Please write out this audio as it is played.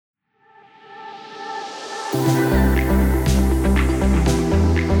Welcome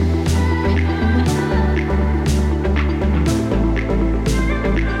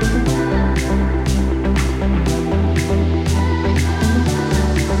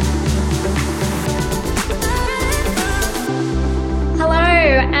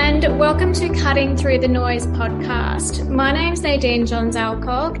to Cutting Through the Noise podcast. My name's Nadine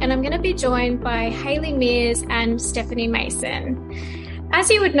Johns-Alcock, and I'm going to be joined by Hayley Mears and Stephanie Mason. As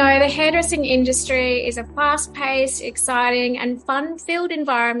you would know, the hairdressing industry is a fast-paced, exciting, and fun-filled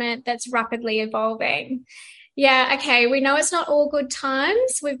environment that's rapidly evolving. Yeah, okay, we know it's not all good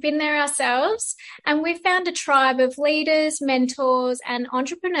times. We've been there ourselves, and we've found a tribe of leaders, mentors, and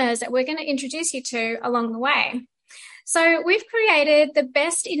entrepreneurs that we're going to introduce you to along the way. So we've created the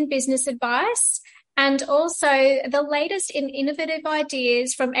best in business advice and also the latest in innovative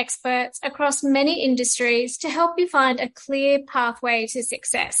ideas from experts across many industries to help you find a clear pathway to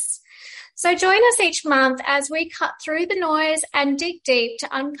success. So join us each month as we cut through the noise and dig deep to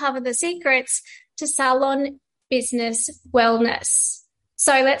uncover the secrets to salon business wellness.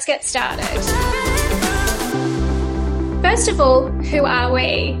 So let's get started. First of all, who are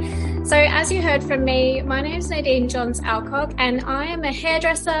we? So as you heard from me, my name is Nadine Johns-Alcock, and I am a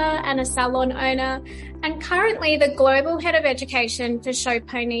hairdresser and a salon owner and currently the Global Head of Education for Show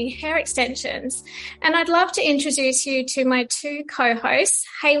Pony Hair Extensions. And I'd love to introduce you to my two co-hosts,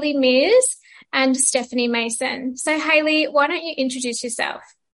 Hayley Mears and Stephanie Mason. So Hayley, why don't you introduce yourself?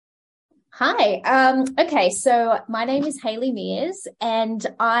 Hi. Okay, so my name is Hayley Mears, and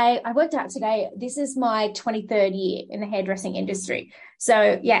I worked out today, this is my 23rd year in the hairdressing industry.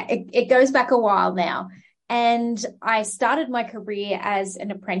 So yeah, it goes back a while now. And I started my career as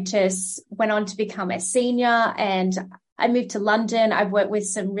an apprentice, went on to become a senior, and I moved to London. I've worked with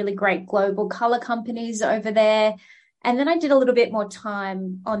some really great global color companies over there. And then I did a little bit more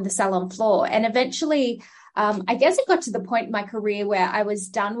time on the salon floor, and eventually I guess it got to the point in my career where I was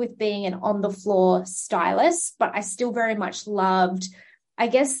done with being an on-the-floor stylist, but I still very much loved, I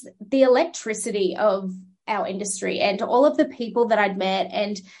guess, the electricity of our industry and all of the people that I'd met.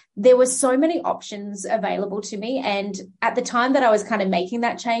 And there were so many options available to me. And at the time that I was kind of making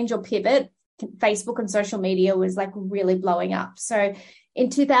that change or pivot, Facebook and social media was like really blowing up. So in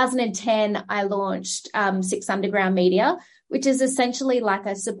 2010, I launched Six Underground Media, which is essentially like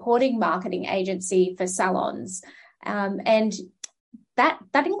a supporting marketing agency for salons. And that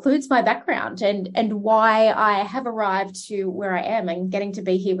includes my background and why I have arrived to where I am and getting to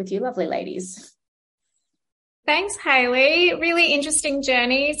be here with you lovely ladies. Thanks, Hayley. Really interesting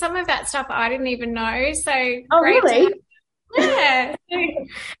journey. Some of that stuff I didn't even know. So really? Yeah.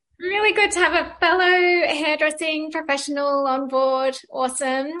 Really good to have a fellow hairdressing professional on board.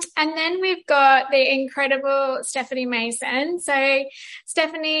 Awesome. And then we've got the incredible Stephanie Mason. So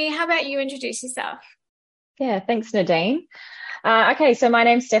Stephanie, how about you introduce yourself? Yeah, thanks, Nadine. Okay, so my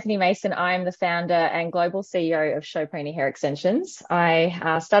name's Stephanie Mason. I'm the founder and global CEO of Show Pony Hair Extensions.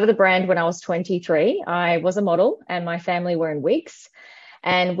 I started the brand when I was 23. I was a model and my family were in wigs.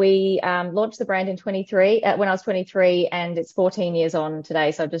 And we launched the brand in when I was 23, and it's 14 years on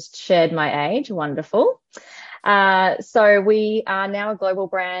today. So I've just shared my age. Wonderful. So we are now a global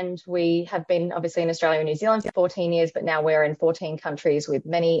brand. We have been obviously in Australia and New Zealand for 14 years, but now we're in 14 countries with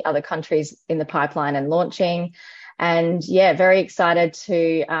many other countries in the pipeline and launching. And yeah, very excited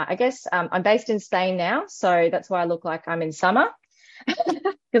to, I'm based in Spain now. So that's why I look like I'm in summer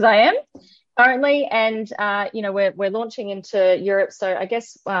because I am. Currently, and we're launching into Europe. So I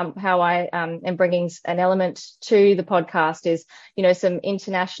guess how I am bringing an element to the podcast is, some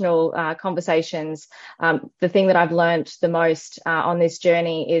international conversations. The thing that I've learned the most on this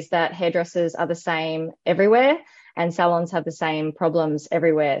journey is that hairdressers are the same everywhere, and salons have the same problems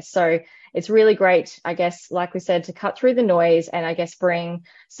everywhere. So it's really great, I guess, like we said, to cut through the noise and I guess bring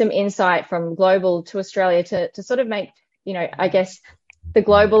some insight from global to Australia to sort of make, the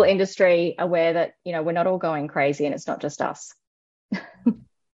global industry aware that, we're not all going crazy and it's not just us.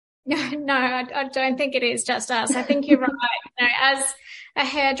 No, I don't think it is just us. I think you're right. As a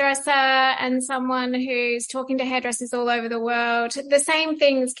hairdresser and someone who's talking to hairdressers all over the world, the same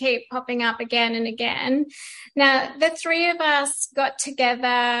things keep popping up again and again. Now, the three of us got together,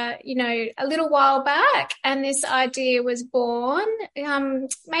 a little while back, and this idea was born.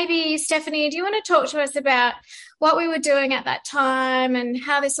 Maybe, Stephanie, do you want to talk to us about what we were doing at that time and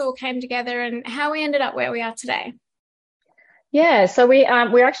how this all came together and how we ended up where we are today? Yeah, so we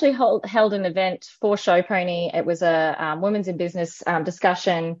actually held an event for Show Pony. It was a women's in business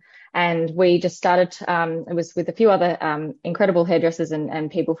discussion, and we just started. It was with a few other incredible hairdressers and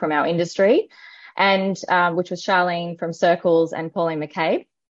people from our industry, and which was Charlene from Circles and Pauline McCabe.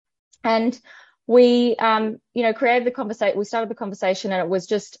 And we, created the conversation. We started the conversation, and it was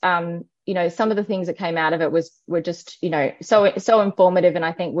just, some of the things that came out of it were just, so informative. And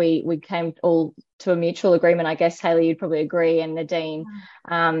I think we came all to a mutual agreement. I guess, Hayley, you'd probably agree, and Nadine,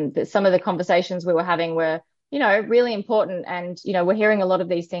 that some of the conversations we were having were, really important. And, we're hearing a lot of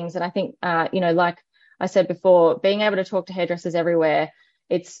these things. And I think, like I said before, being able to talk to hairdressers everywhere,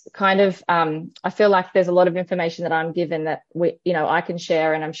 it's kind of, I feel like there's a lot of information that I'm given that I can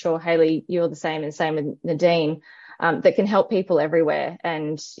share. And I'm sure, Hayley, you're the same, and same with Nadine, that can help people everywhere.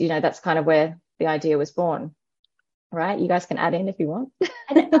 And, that's kind of where the idea was born. Right? You guys can add in if you want.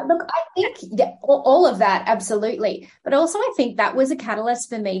 And look, I think all of that, absolutely. But also I think that was a catalyst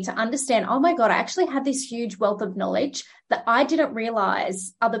for me to understand, oh my God, I actually had this huge wealth of knowledge that I didn't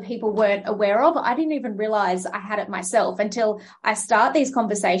realize other people weren't aware of. I didn't even realize I had it myself until I start these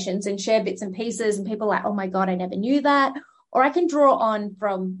conversations and share bits and pieces, and people are like, oh my God, I never knew that. Or I can draw on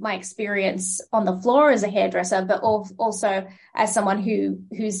from my experience on the floor as a hairdresser, but also as someone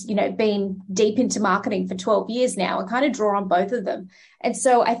who's been deep into marketing for 12 years now, and kind of draw on both of them. And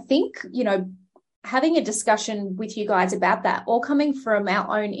so I think, having a discussion with you guys about that, all coming from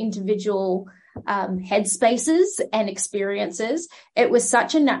our own individual headspaces and experiences, it was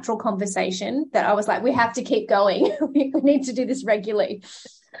such a natural conversation that I was like, we have to keep going. We need to do this regularly.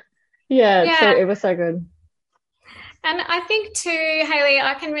 Yeah. So it was so good. And I think too, Hayley,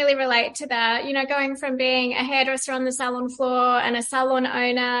 I can really relate to that, going from being a hairdresser on the salon floor and a salon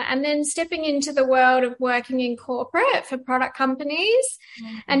owner, and then stepping into the world of working in corporate for product companies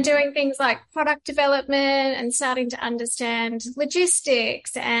and doing things like product development and starting to understand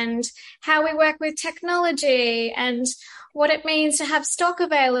logistics and how we work with technology and what it means to have stock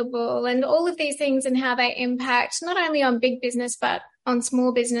available and all of these things, and how they impact not only on big business, but on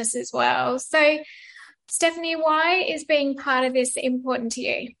small business as well. So, Stephanie, why is being part of this important to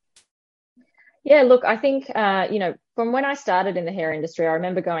you? Yeah, look, I think, from when I started in the hair industry, I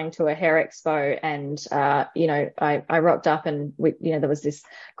remember going to a hair expo, and, I rocked up, and there was this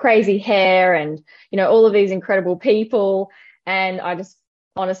crazy hair and, all of these incredible people. And I just,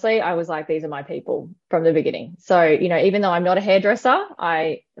 honestly, I was like, these are my people from the beginning. So, even though I'm not a hairdresser,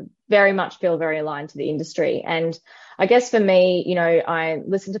 I very much feel very aligned to the industry. And I guess for me, I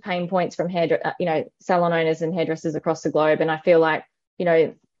listen to pain points from salon owners and hairdressers across the globe. And I feel like,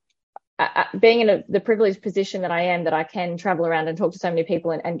 being in the privileged position that I am, that I can travel around and talk to so many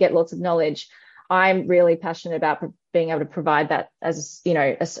people and get lots of knowledge, I'm really passionate about being able to provide that as,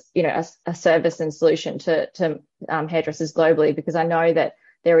 a service and solution to hairdressers globally, because I know that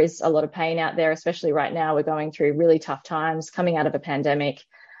there is a lot of pain out there, especially right now. We're going through really tough times coming out of a pandemic.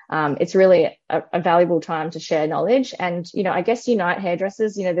 It's really a valuable time to share knowledge and, I guess unite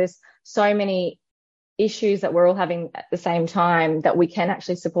hairdressers. There's so many issues that we're all having at the same time that we can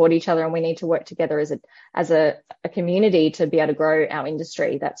actually support each other, and we need to work together as a community to be able to grow our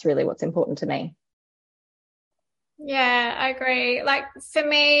industry. That's really what's important to me. Yeah, I agree. Like for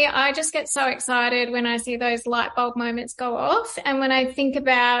me, I just get so excited when I see those light bulb moments go off. And when I think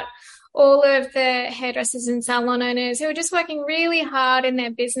about all of the hairdressers and salon owners who are just working really hard in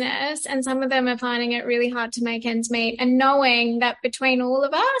their business, and some of them are finding it really hard to make ends meet, and knowing that between all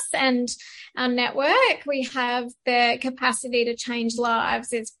of us and our network, we have the capacity to change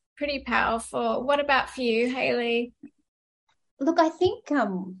lives is pretty powerful. What about for you, Hayley? Look, I think,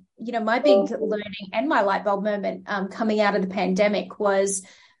 my big learning and my light bulb moment coming out of the pandemic was,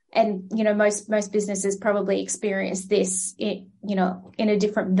 and, most businesses probably experience this, in a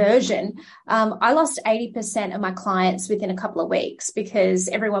different version. I lost 80% of my clients within a couple of weeks because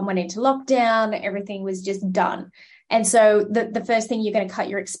everyone went into lockdown. Everything was just done. And so the first thing you're going to cut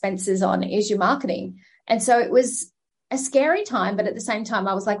your expenses on is your marketing. And so it was a scary time, but at the same time,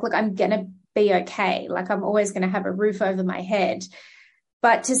 I was like, look, I'm going to be okay. Like I'm always going to have a roof over my head.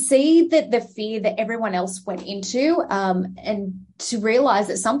 But to see that the fear that everyone else went into, and to realize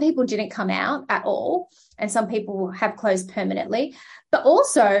that some people didn't come out at all, and some people have closed permanently, but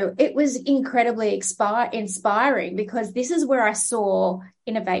also it was incredibly inspiring, because this is where I saw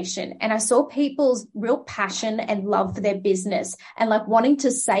innovation, and I saw people's real passion and love for their business, and like wanting to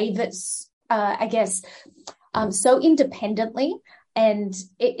save it, so independently. And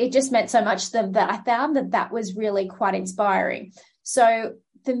it just meant so much to them that I found that was really quite inspiring. So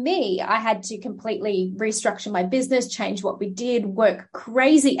for me, I had to completely restructure my business, change what we did, work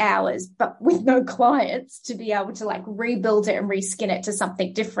crazy hours, but with no clients, to be able to like rebuild it and reskin it to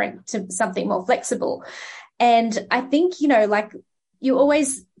something different, to something more flexible. And I think, you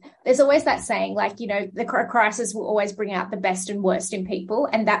always there's always that saying, like, the crisis will always bring out the best and worst in people.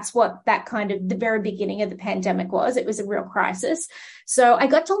 And that's what that kind of the very beginning of the pandemic was. It was a real crisis. So I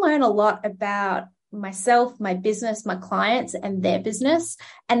got to learn a lot about myself, my business, my clients, and their business.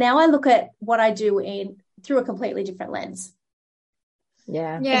 And now I look at what I do through a completely different lens.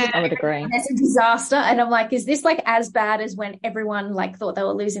 Yeah, I would agree. And it's a disaster. And I'm like, is this like as bad as when everyone like thought they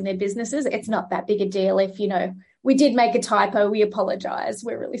were losing their businesses? It's not that big a deal. If, we did make a typo, we apologize.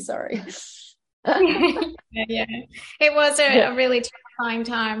 We're really sorry. Yeah. It was a really terrifying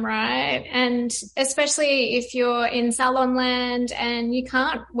time, right? And especially if you're in salon land and you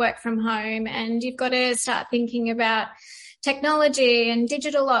can't work from home and you've got to start thinking about technology and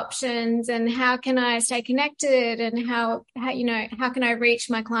digital options and how can I stay connected and how can I reach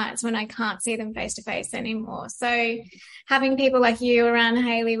my clients when I can't see them face to face anymore. So having people like you around,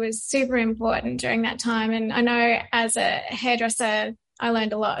 Hayley, was super important during that time. And I know as a hairdresser, I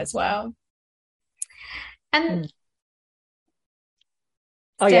learned a lot as well. And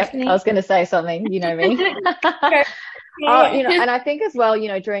Stephanie? I was going to say something, you know me. And I think as well,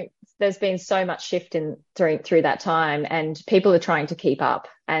 there's been so much shift through that time, and people are trying to keep up.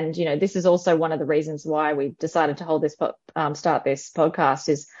 And, this is also one of the reasons why we decided to hold this, start this podcast,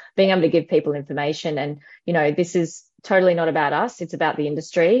 is being able to give people information. And, this is totally not about us. It's about the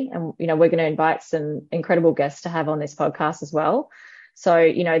industry. And, we're going to invite some incredible guests to have on this podcast as well.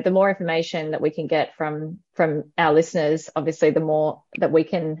 So, the more information that we can get from our listeners, obviously, the more that we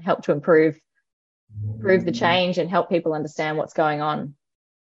can help to improve the change and help people understand what's going on.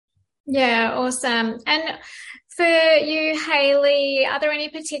 Yeah, awesome. And for you, Hayley, are there any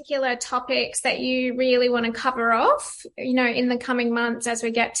particular topics that you really want to cover off, in the coming months as we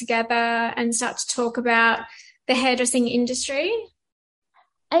get together and start to talk about the hairdressing industry?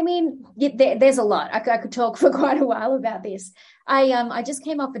 I mean, there's a lot. I could talk for quite a while about this. I just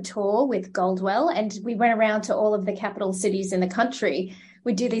came off a tour with Goldwell, and we went around to all of the capital cities in the country.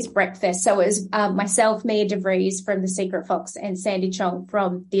 We do these breakfasts. So it was myself, Mia DeVries from The Secret Fox, and Sandy Chong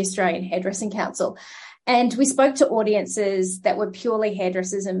from the Australian Hairdressing Council. And we spoke to audiences that were purely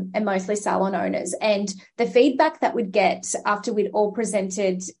hairdressers and mostly salon owners. And the feedback that we'd get after we'd all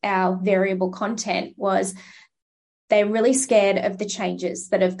presented our variable content was they're really scared of the changes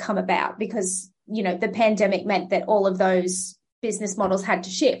that have come about because, the pandemic meant that all of those business models had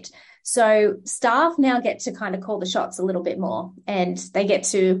to shift. So staff now get to kind of call the shots a little bit more, and they get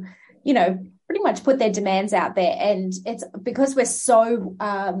to, pretty much put their demands out there. And it's because we're so,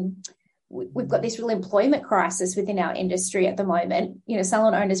 we've got this real employment crisis within our industry at the moment.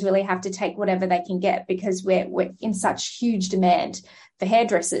 Salon owners really have to take whatever they can get because we're in such huge demand for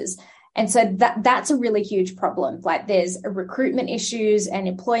hairdressers. And so that's a really huge problem. Like there's recruitment issues and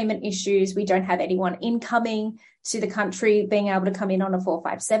employment issues. We don't have anyone incoming to the country being able to come in on a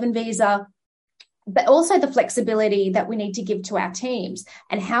 457 visa, but also the flexibility that we need to give to our teams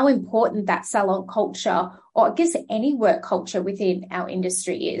and how important that salon culture, or I guess any work culture within our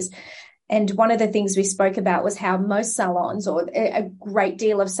industry is. And one of the things we spoke about was how most salons, or a great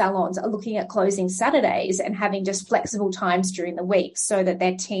deal of salons, are looking at closing Saturdays and having just flexible times during the week so that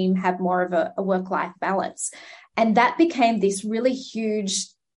their team have more of a work-life balance. And that became this really huge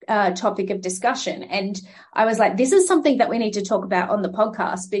topic of discussion. And I was like, this is something that we need to talk about on the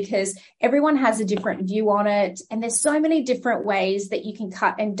podcast because everyone has a different view on it. And there's so many different ways that you can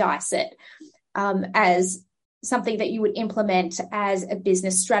cut and dice it as something that you would implement as a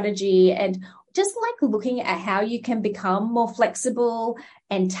business strategy, and just like looking at how you can become more flexible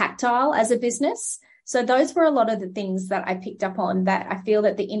and tactile as a business. So those were a lot of the things that I picked up on that I feel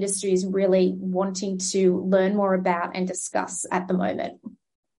that the industry is really wanting to learn more about and discuss at the moment.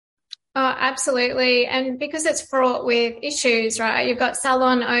 Oh, absolutely. And because it's fraught with issues, right? You've got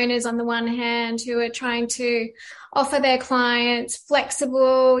salon owners on the one hand who are trying to offer their clients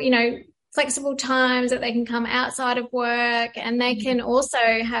flexible times that they can come outside of work, and they can also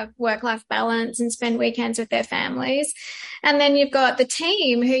have work-life balance and spend weekends with their families. And then you've got the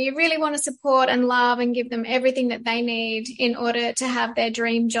team who you really want to support and love and give them everything that they need in order to have their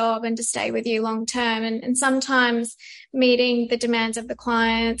dream job and to stay with you long term. And sometimes meeting the demands of the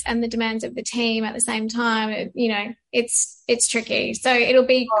clients and the demands of the team at the same time, it's tricky. So it'll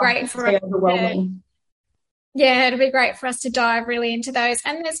be great for us. It'll be great for us to dive really into those.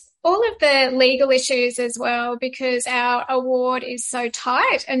 And there's all of the legal issues as well, because our award is so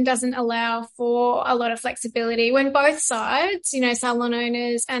tight and doesn't allow for a lot of flexibility when both sides, salon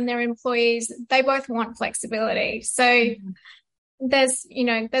owners and their employees, they both want flexibility. So there's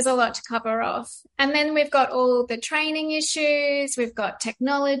a lot to cover off. And then we've got all the training issues, we've got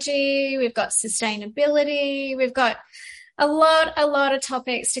technology, we've got sustainability, we've got A lot of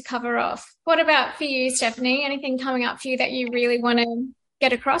topics to cover off. What about for you, Stephanie? Anything coming up for you that you really want to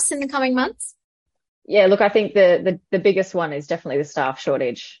get across in the coming months? Yeah, look, I think the biggest one is definitely the staff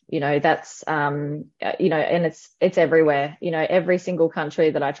shortage. That's and it's everywhere. Every single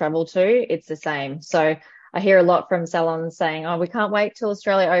country that I travel to, it's the same. So I hear a lot from salons saying, "Oh, we can't wait till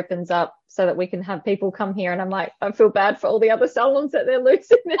Australia opens up so that we can have people come here." And I'm like, I feel bad for all the other salons that they're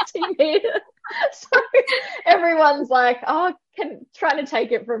losing their team here. So everyone's like, trying to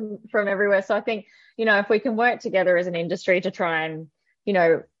take it from everywhere. So I think, if we can work together as an industry to try and,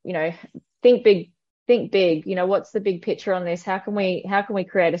 think big, what's the big picture on this? How can we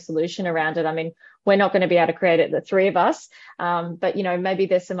create a solution around it? I mean, we're not going to be able to create it, the three of us. But, maybe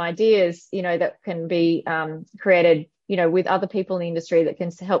there's some ideas, that can be created, with other people in the industry that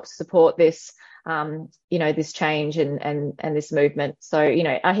can help support this, this change and this movement. So,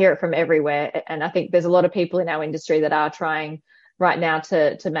 I hear it from everywhere. And I think there's a lot of people in our industry that are trying right now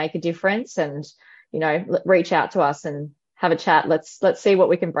to make a difference and, reach out to us and have a chat. Let's see what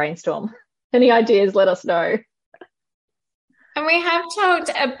we can brainstorm. Any ideas, let us know. And we have talked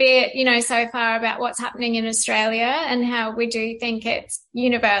a bit, so far about what's happening in Australia and how we do think it's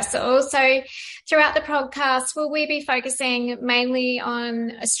universal. So throughout the podcast, will we be focusing mainly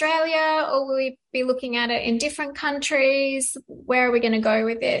on Australia, or will we be looking at it in different countries? Where are we going to go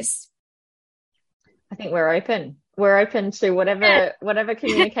with this? I think we're open. We're open to whatever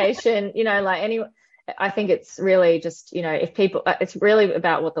communication, I think it's really just, if people, it's really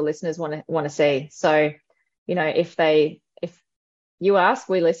about what the listeners want to see. So, if you ask,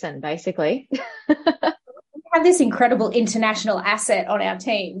 we listen, basically. We have this incredible international asset on our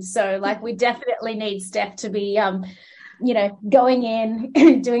team. So we definitely need Steph to be, going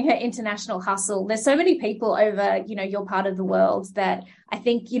in, doing her international hustle. There's so many people over, your part of the world that I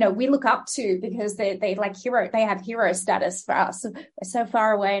think, we look up to because they have hero status for us. We're so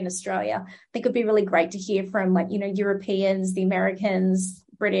far away in Australia. I think it'd be really great to hear from Europeans, the Americans,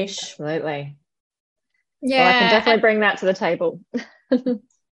 British. Absolutely. Yeah. Well, I can definitely bring that to the table.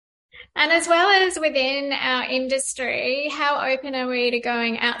 And as well as within our industry, how open are we to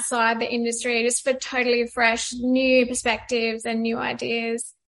going outside the industry just for totally fresh, new perspectives and new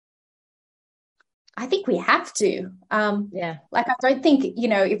ideas? I think we have to. Yeah. I don't think,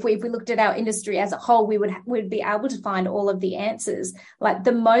 if we looked at our industry as a whole, we'd be able to find all of the answers.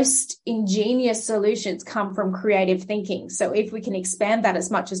 The most ingenious solutions come from creative thinking. So if we can expand that as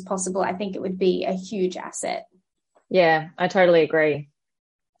much as possible, I think it would be a huge asset. Yeah, I totally agree.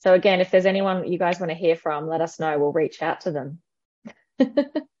 So again, if there's anyone you guys want to hear from, let us know. We'll reach out to them.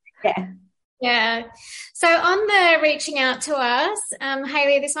 Yeah. So on the reaching out to us,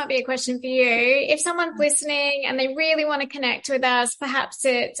 Hayley, this might be a question for you. If someone's listening and they really want to connect with us, perhaps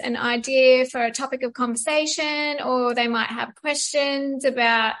it's an idea for a topic of conversation, or they might have questions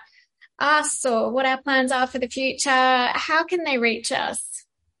about us or what our plans are for the future, how can they reach us?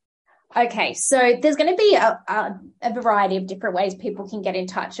 Okay, so there's going to be a variety of different ways people can get in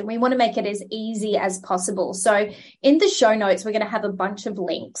touch, and we want to make it as easy as possible. So in the show notes, we're going to have a bunch of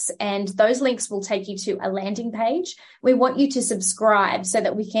links, and those links will take you to a landing page. We want you to subscribe so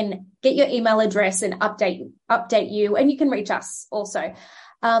that we can get your email address and update you, and you can reach us also.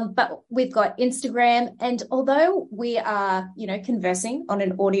 But we've got Instagram, and although we are, conversing on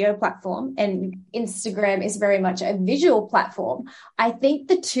an audio platform and Instagram is very much a visual platform, I think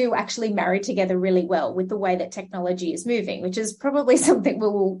the two actually marry together really well with the way that technology is moving, which is probably something we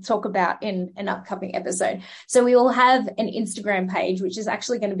will talk about in an upcoming episode. So we will have an Instagram page, which is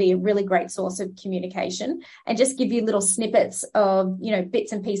actually going to be a really great source of communication and just give you little snippets of,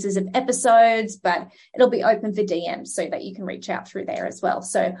 bits and pieces of episodes, but it'll be open for DMs so that you can reach out through there as well.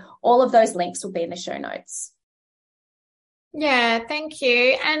 So all of those links will be in the show notes. Yeah, thank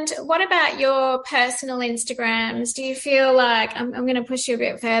you. And what about your personal Instagrams? Do you feel like, I'm going to push you a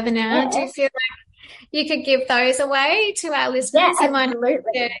bit further now. Yeah. Do you feel like you could give those away to our listeners? Yeah,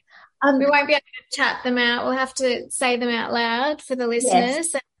 absolutely. We won't be able to chat them out. We'll have to say them out loud for the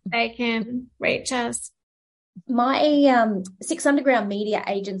listeners so they can reach us. My Six Underground Media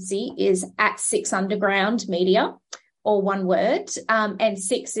agency is at Six Underground Media, or one word, and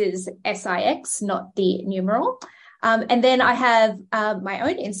Six is SIX, not the numeral. And then I have my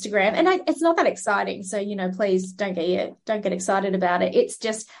own Instagram, and it's not that exciting, so please don't get excited about it. It's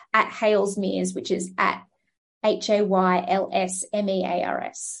just at Haylsmears, which is at HAYLSMEARS.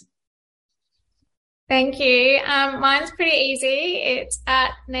 Thank you. Mine's pretty easy. It's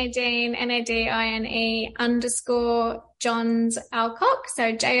at Nadine, NADINE _Johns Alcock.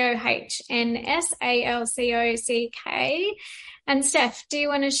 So JOHNSALCOCK. And Steph, do you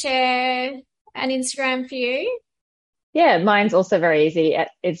want to share an Instagram for you? Yeah, mine's also very easy.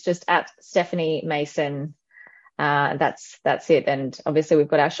 It's just at Stephanie Mason. That's it. And obviously we've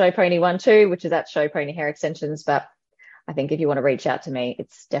got our Show Pony one too, which is at Show Pony Hair Extensions. But I think if you want to reach out to me,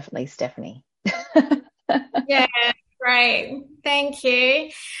 it's definitely Stephanie. Yeah, great. Thank you.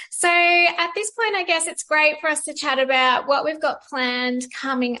 So at this point, I guess it's great for us to chat about what we've got planned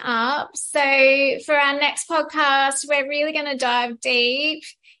coming up. So for our next podcast, we're really going to dive deep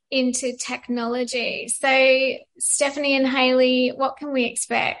into technology. So Stephanie and Hayley, what can we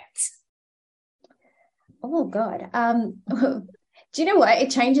expect? Oh God. Do you know what?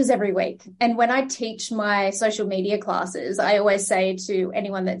 It changes every week. And when I teach my social media classes, I always say to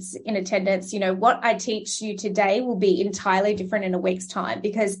anyone that's in attendance, what I teach you today will be entirely different in a week's time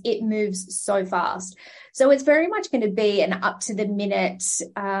because it moves so fast. So it's very much going to be an up to the minute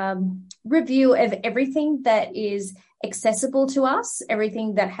review of everything that is accessible to us,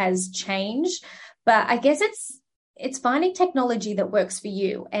 everything that has changed. But I guess it's finding technology that works for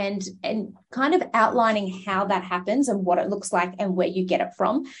you and kind of outlining how that happens and what it looks like and where you get it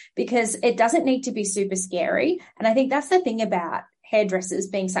from, because it doesn't need to be super scary. And I think that's the thing about hairdressers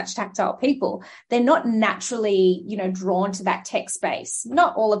being such tactile people. They're not naturally, drawn to that tech space,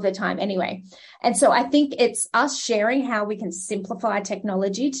 not all of the time anyway. And so I think it's us sharing how we can simplify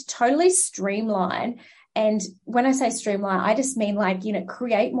technology to totally streamline. And when I say streamline, I just mean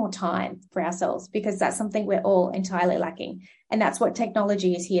create more time for ourselves, because that's something we're all entirely lacking. And that's what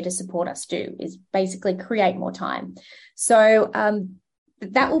technology is here to support us do, is basically create more time. So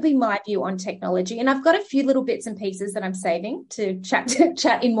that will be my view on technology. And I've got a few little bits and pieces that I'm saving to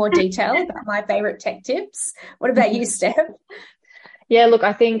chat in more detail about my favorite tech tips. What about you, Steph? Yeah, look,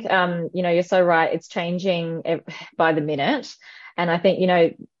 I think, you're so right. It's changing by the minute. And I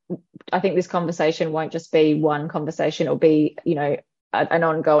think, I think this conversation won't just be one conversation. It'll be, an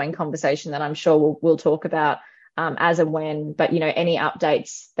ongoing conversation that I'm sure we'll talk about as and when. But, any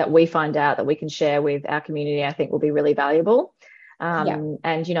updates that we find out that we can share with our community, I think will be really valuable. And,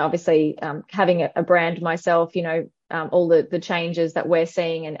 obviously having a brand myself, all the changes that we're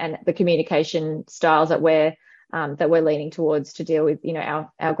seeing and the communication styles that we're leaning towards to deal with,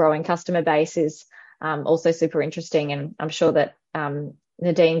 our growing customer base is also super interesting. And I'm sure that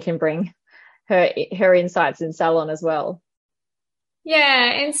Nadine can bring her insights in salon as well.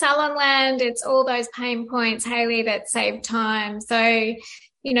 Yeah, in salon land, it's all those pain points, Hayley, that save time. So,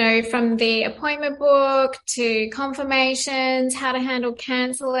 from the appointment book to confirmations, how to handle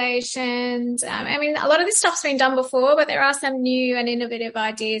cancellations. A lot of this stuff's been done before, but there are some new and innovative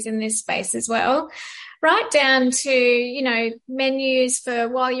ideas in this space as well. Right down to, menus for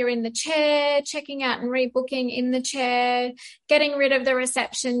while you're in the chair, checking out and rebooking in the chair, getting rid of the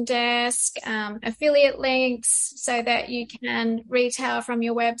reception desk, affiliate links so that you can retail from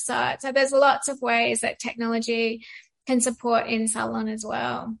your website. So there's lots of ways that technology can support in salon as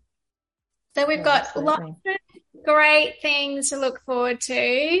well. So we've got lots of great things to look forward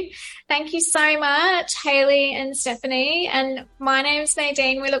to. Thank you so much, Hayley and Stephanie. And my name's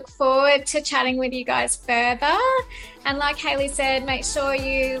Nadine. We look forward to chatting with you guys further. And like Hayley said, make sure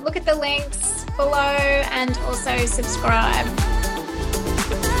you look at the links below and also subscribe.